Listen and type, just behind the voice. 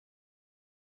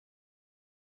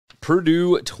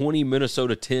Purdue 20,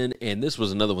 Minnesota 10, and this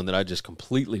was another one that I just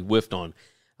completely whiffed on.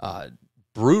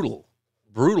 Brutal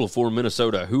for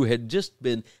Minnesota, who had just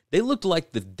been, they looked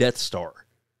like the Death Star,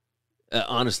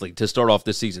 honestly, to start off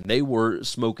this season. They were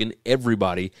smoking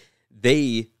everybody.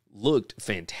 They looked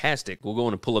fantastic. We'll go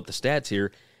on and pull up the stats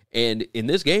here, and in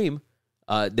this game,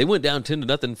 they went down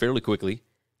 10-0 fairly quickly,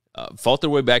 fought their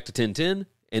way back to 10-10,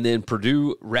 and then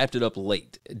Purdue wrapped it up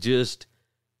late. Just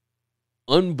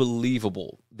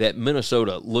unbelievable that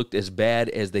Minnesota looked as bad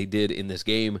as they did in this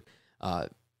game.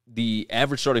 The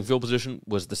average starting field position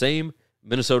was the same.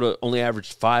 Minnesota only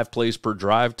averaged 5 plays per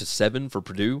drive to 7 for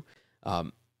Purdue.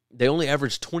 They only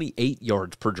averaged 28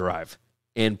 yards per drive,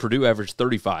 and Purdue averaged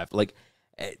 35. Like,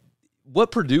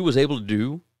 what Purdue was able to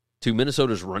do to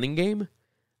Minnesota's running game,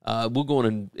 we'll go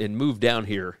on and move down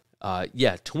here.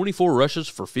 24 rushes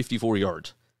for 54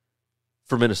 yards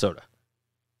for Minnesota.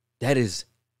 That is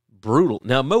brutal.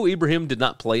 Now, Mo Ibrahim did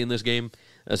not play in this game,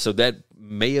 so that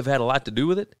may have had a lot to do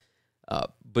with it.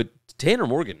 But Tanner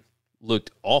Morgan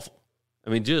looked awful. I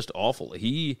mean, just awful.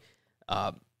 It's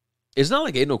not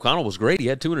like Aiden O'Connell was great. He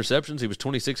had 2 interceptions. He was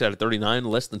 26 out of 39,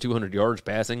 less than 200 yards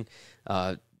passing.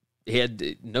 He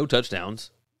had no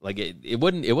touchdowns. Like it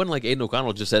wasn't like Aiden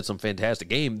O'Connell just had some fantastic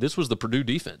game. This was the Purdue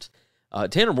defense.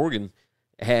 Tanner Morgan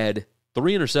had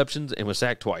 3 interceptions and was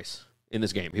sacked twice in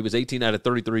this game. He was 18 out of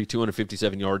 33,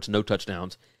 257 yards, no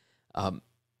touchdowns.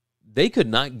 They could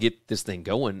not get this thing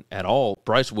going at all.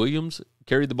 Bryce Williams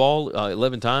carried the ball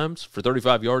 11 times for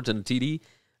 35 yards and a TD.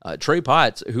 Trey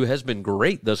Potts, who has been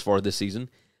great thus far this season,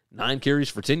 9 carries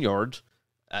for 10 yards.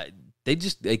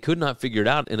 They could not figure it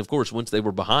out. And, of course, once they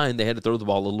were behind, they had to throw the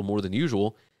ball a little more than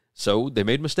usual. So they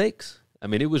made mistakes. I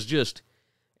mean, it was just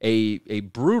a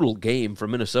brutal game for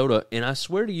Minnesota. And I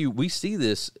swear to you, we see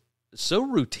this so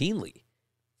routinely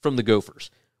from the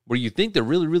Gophers, where you think they're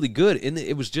really, really good. And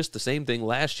it was just the same thing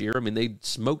last year. I mean, they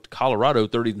smoked Colorado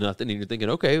 30-0, and you're thinking,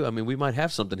 okay, I mean, we might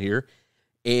have something here.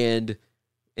 And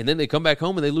then they come back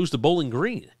home and they lose to Bowling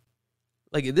Green.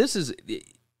 Like,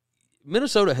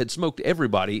 Minnesota had smoked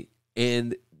everybody,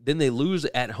 and then they lose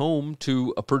at home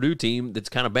to a Purdue team that's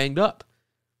kind of banged up.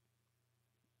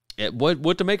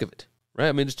 What to make of it, right?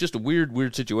 I mean, it's just a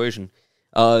weird situation.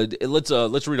 Let's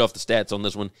read off the stats on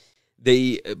this one.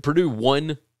 Purdue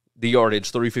won the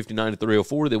yardage, 359 to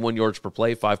 304. They won yards per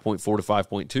play, 5.4 to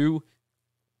 5.2.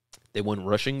 They won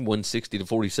rushing, 160 to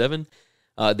 47.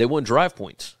 They won drive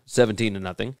points,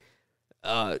 17-0.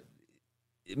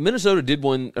 Minnesota did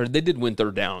win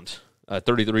third downs,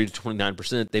 33 to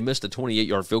 29%. They missed a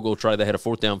 28-yard field goal try. They had a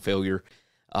 4th down failure.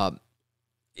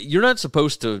 You're not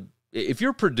supposed to, if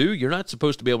you're Purdue, you're not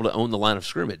supposed to be able to own the line of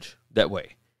scrimmage that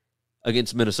way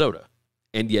against Minnesota,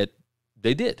 and yet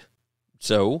they did.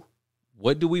 So,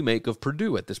 what do we make of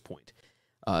Purdue at this point?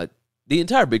 The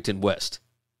entire Big Ten West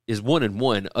is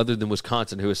 1-1, other than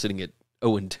Wisconsin, who is sitting at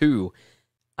 0-2.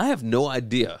 I have no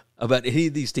idea about any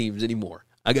of these teams anymore.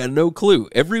 I got no clue.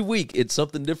 Every week, it's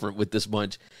something different with this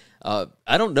bunch. I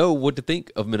don't know what to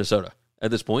think of Minnesota at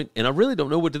this point, and I really don't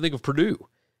know what to think of Purdue,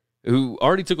 who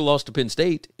already took a loss to Penn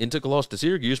State and took a loss to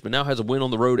Syracuse, but now has a win on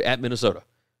the road at Minnesota,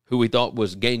 who we thought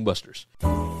was gangbusters.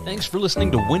 Thanks for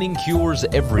listening to Winning Cures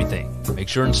Everything. Make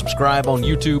sure and subscribe on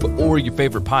YouTube or your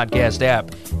favorite podcast app,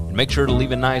 and make sure to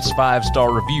leave a nice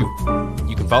 5-star review.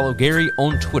 You can follow Gary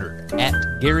on Twitter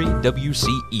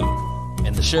 @GaryWCE,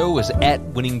 and the show is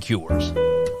 @Winning Cures.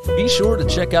 Be sure to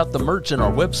check out the merch in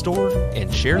our web store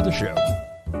and share the show.